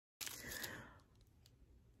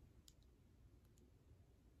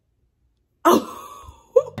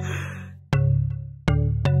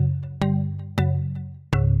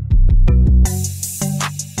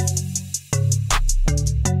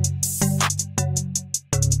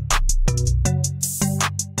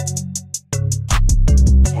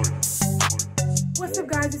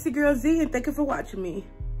your girl Z, and thank you for watching me.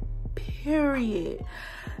 Period.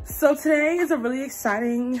 So today is a really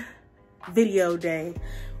exciting video day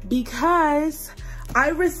because I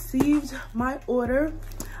received my order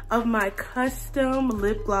of my custom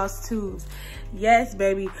lip gloss tubes. Yes,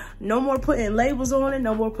 baby. No more putting labels on it.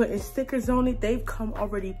 No more putting stickers on it. They've come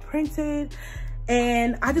already printed.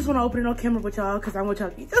 And I just want to open it on camera with y'all because I want y'all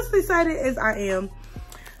to be just as excited as I am.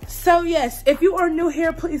 So yes, if you are new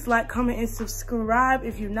here, please like, comment, and subscribe.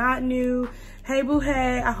 If you're not new, hey boo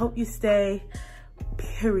hey, I hope you stay.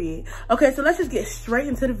 Period. Okay, so let's just get straight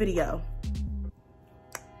into the video.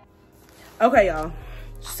 Okay, y'all.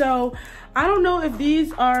 So I don't know if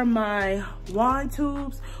these are my wand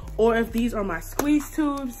tubes or if these are my squeeze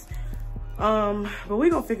tubes. But we're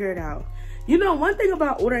gonna figure it out. You know, one thing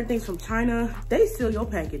about ordering things from China, they seal your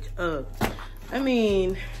package up. I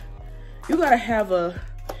mean, you gotta have a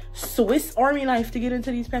Swiss Army knife to get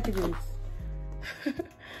into these packages.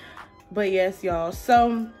 But yes, y'all.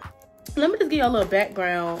 So let me just give y'all a little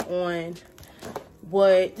background on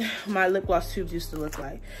what my lip gloss tubes used to look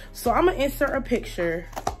like. So I'm gonna insert a picture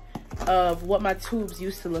of what my tubes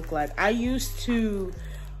used to look like. I used to,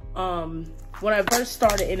 when I first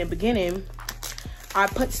started in the beginning, I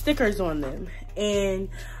put stickers on them, and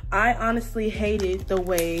I honestly hated the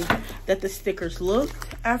way that the stickers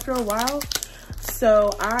looked after a while. So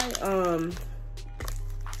I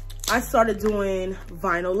started doing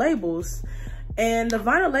vinyl labels, and the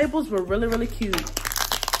vinyl labels were really, really cute.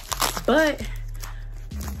 But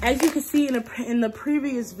as you can see in the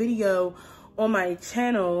previous video on my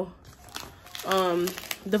channel,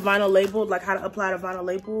 the vinyl label, like how to apply the vinyl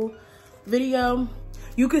label video,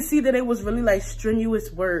 you could see that it was really like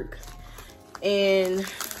strenuous work, and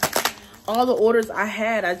all the orders I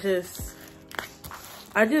had, I just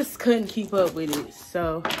couldn't keep up with it.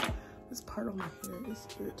 So this part of my hair is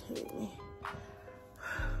irritating me.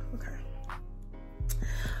 Okay.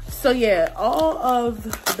 So yeah, all of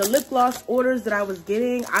the lip gloss orders that I was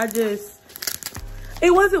getting,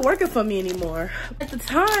 it wasn't working for me anymore. At the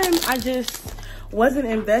time, I just wasn't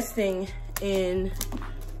investing in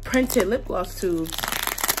printed lip gloss tubes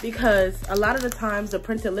because a lot of the times the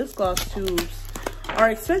printed lip gloss tubes are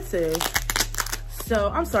expensive. So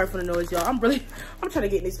I'm sorry for the noise, y'all. I'm trying to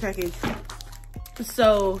get in this package.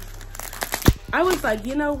 So I was like,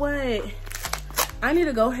 you know what? I need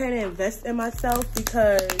to go ahead and invest in myself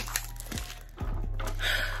because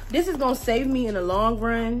this is gonna save me in the long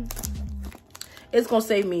run. It's gonna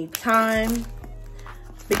save me time,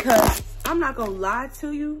 because I'm not gonna lie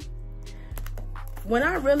to you. When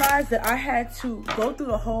I realized that I had to go through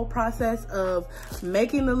the whole process of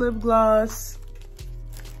making the lip gloss,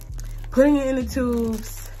 putting it in the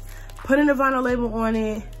tubes, putting the vinyl label on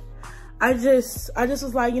it, I just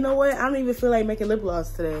was like, you know what? I don't even feel like making lip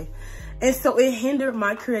gloss today. And so it hindered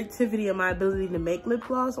my creativity and my ability to make lip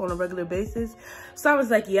gloss on a regular basis. So I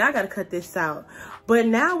was like, yeah, I gotta cut this out. But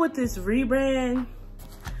now with this rebrand,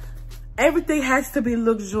 everything has to be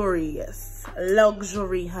luxurious.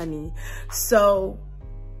 Luxury, honey. So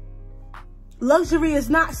luxury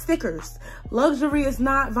is not stickers. Luxury is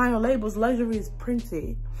not vinyl labels. Luxury is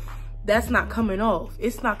printed. That's not coming off.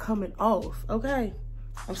 It's not coming off, okay?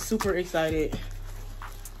 I'm super excited.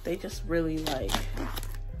 They just really like...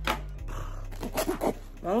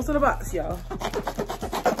 Almost in the box, y'all.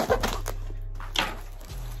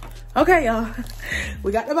 Okay, y'all.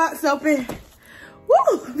 We got the box open.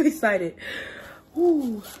 Woo! I'm excited.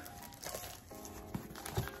 Woo.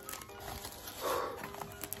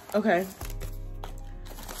 Okay.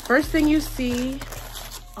 First thing you see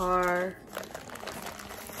are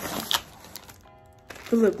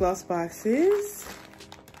the lip gloss boxes.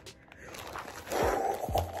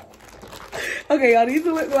 Okay, y'all, these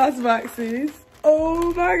are lip gloss boxes.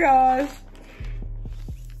 Oh my gosh.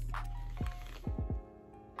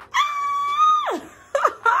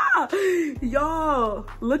 Ah! Y'all,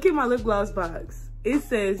 look at my lip gloss box. It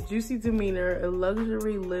says Juicy Demeanor, a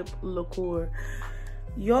luxury lip liqueur.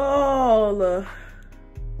 Y'all.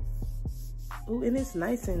 Ooh, and it's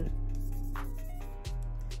nice and...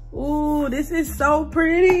 Ooh, this is so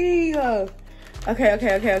pretty.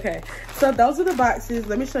 Okay. So those are the boxes.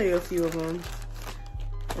 Let me show you a few of them.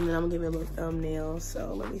 And then I'm gonna give you a little thumbnail.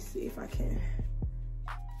 So let me see if I can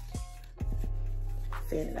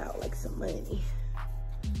fan it out like some money.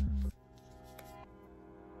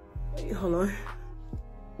 Wait, hold on.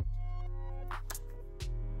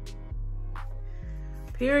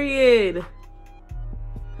 Period.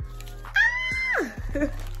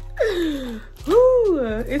 Ah! Woo!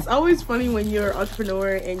 It's always funny when you're an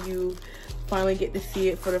entrepreneur and you finally get to see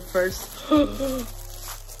it for the first.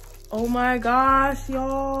 Oh my gosh,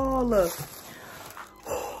 y'all. Look.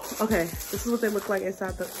 Okay, this is what they look like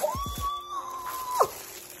inside the...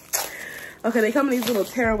 Okay, they come in these little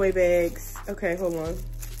tearaway bags. Okay, hold on.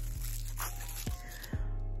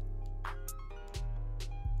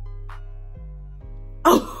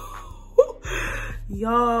 Oh,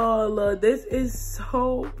 y'all, this is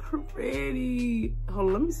so pretty. Hold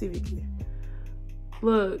on, let me see if you can.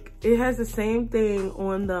 Look, it has the same thing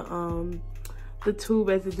on the tube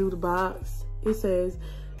as it do the box. It says,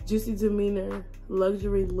 Juicy Demeanor,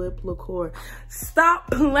 Luxury Lip Liqueur. Stop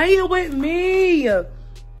playing with me.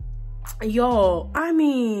 Y'all, I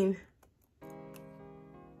mean,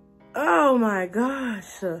 oh my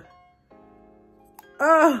gosh.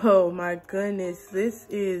 Oh my goodness, this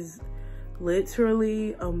is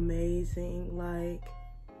literally amazing. Like,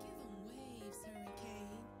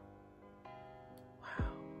 wow.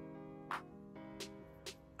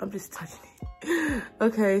 I'm just touching it.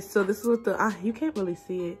 Okay, so this is what the, you can't really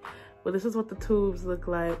see it, but this is what the tubes look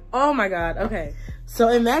like. Oh my God, okay. So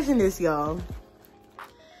imagine this, y'all.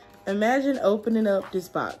 Imagine opening up this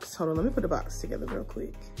box. Hold on, let me put the box together real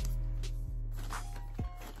quick.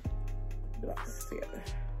 The box together.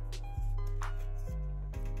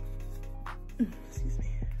 Excuse me.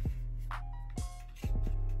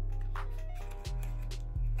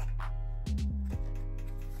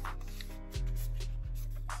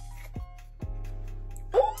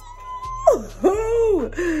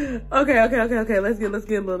 Ooh! Okay. Let's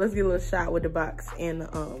get a little shot with the box and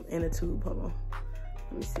the tube. Hold on.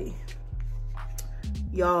 Let me see.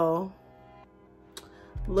 Y'all,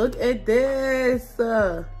 look at this.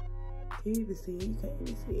 Can you even see it? You can't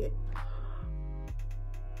even see it.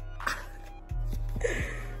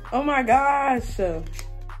 Oh my gosh. Oh,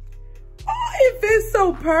 it fits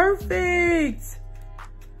so perfect.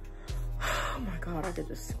 Oh my God, I could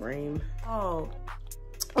just scream. Oh,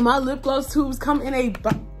 my lip gloss tubes come in a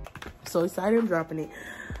box. So excited, I'm dropping it.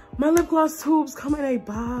 My lip gloss tubes come in a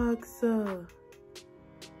box.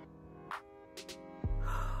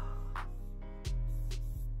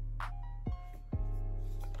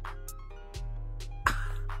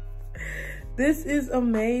 This is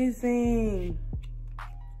amazing.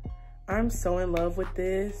 I'm so in love with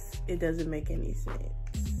this. It doesn't make any sense.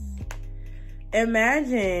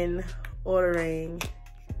 Imagine ordering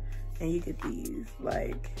and you get these,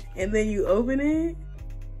 like, and then you open it.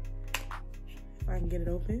 If I can get it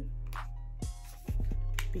open.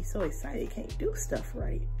 Be so excited, can't do stuff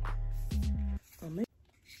right.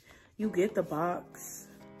 You get the box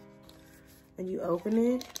and you open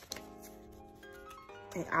it.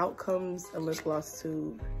 And out comes a lip gloss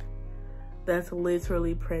tube that's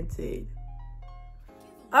literally printed.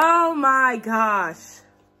 Oh my gosh.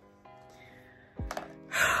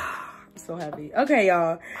 I'm so happy. Okay,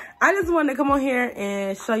 y'all. I just wanted to come on here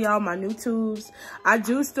and show y'all my new tubes. I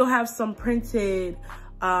do still have some printed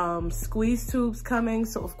squeeze tubes coming.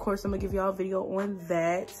 So, of course, I'm going to give y'all a video on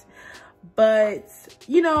that. But,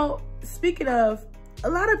 you know, speaking of, a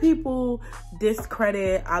lot of people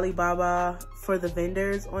discredit Alibaba for the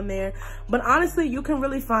vendors on there, but honestly, you can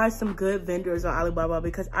really find some good vendors on Alibaba,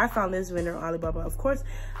 because I found this vendor on Alibaba. Of course,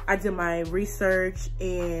 I did my research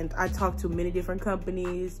and I talked to many different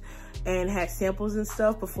companies and had samples and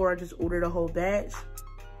stuff before I just ordered a whole batch.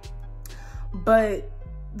 But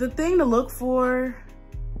the thing to look for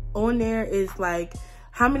on there is like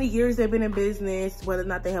how many years they've been in business, whether or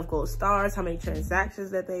not they have gold stars, how many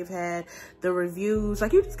transactions that they've had, the reviews.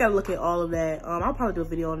 Like, you just gotta look at all of that. I'll probably do a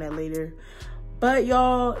video on that later. But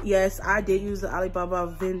y'all, yes, I did use the Alibaba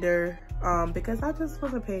vendor because I just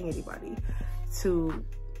wasn't paying anybody to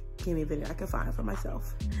give me a video. I can find it for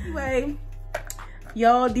myself. Anyway,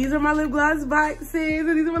 y'all, these are my lip gloss boxes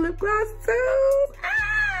and these are my lip gloss tubes.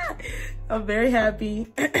 Ah! I'm very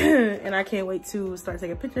happy and I can't wait to start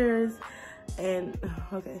taking pictures. And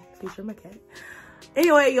okay, feature my cat.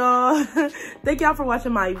 Anyway, y'all, thank y'all for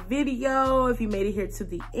watching my video. If you made it here to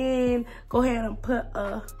the end, go ahead and put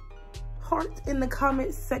a heart in the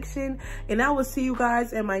comment section, and I will see you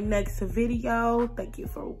guys in my next video. Thank you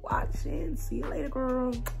for watching. See you later,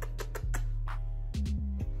 girl.